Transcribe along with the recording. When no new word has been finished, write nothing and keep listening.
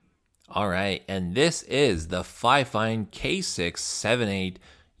All right, and this is the FiFine K678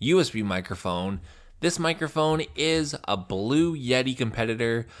 USB microphone. This microphone is a Blue Yeti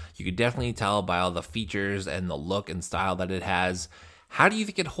competitor. You could definitely tell by all the features and the look and style that it has. How do you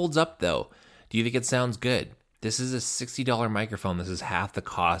think it holds up though? Do you think it sounds good? This is a $60 microphone. This is half the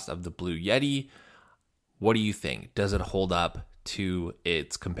cost of the Blue Yeti. What do you think? Does it hold up to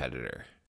its competitor?